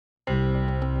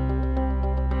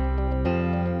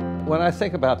When I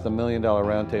think about the $1 Million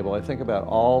Roundtable, I think about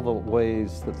all the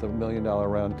ways that the $1 Million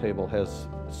Roundtable has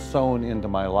sewn into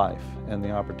my life, and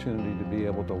the opportunity to be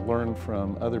able to learn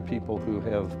from other people who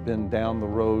have been down the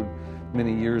road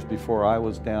many years before I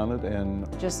was down it. And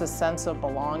just a sense of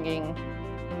belonging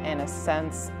and a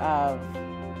sense of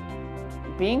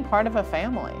being part of a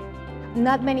family.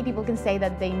 Not many people can say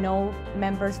that they know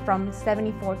members from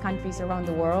 74 countries around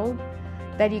the world,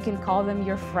 that you can call them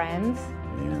your friends.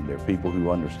 And they're people who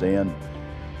understand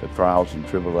the trials and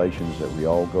tribulations that we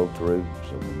all go through.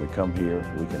 So when we come here,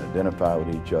 we can identify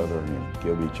with each other and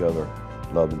give each other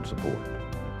love and support.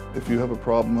 If you have a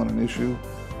problem on an issue,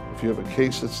 if you have a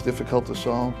case that's difficult to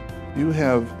solve, you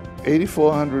have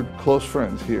 8,400 close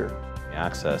friends here.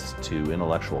 Access to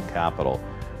intellectual capital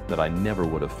that I never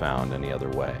would have found any other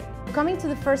way. Coming to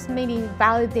the first meeting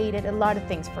validated a lot of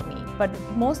things for me, but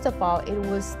most of all, it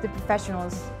was the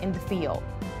professionals in the field,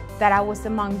 that I was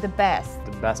among the best.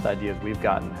 The best ideas we've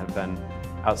gotten have been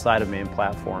outside of main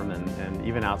platform and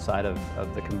even outside of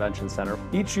the convention center.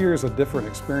 Each year is a different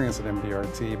experience at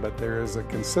MDRT, but there is a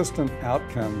consistent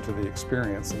outcome to the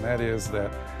experience, and that is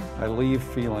that I leave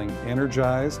feeling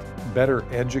energized, better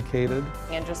educated,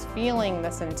 And just feeling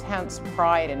this intense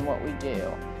pride in what we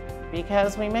do,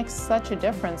 because we make such a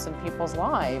difference in people's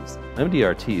lives.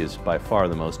 MDRT is by far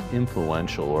the most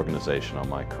influential organization on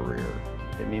my career.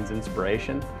 It means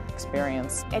inspiration,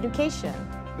 Experience. Education.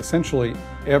 essentially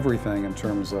everything in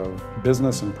terms of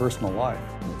business and personal life.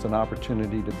 it's an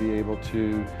opportunity to be able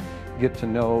to get to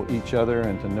know each other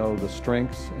and to know the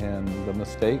strengths and the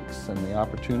mistakes and the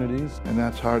opportunities. And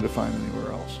that's hard to find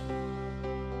anywhere else.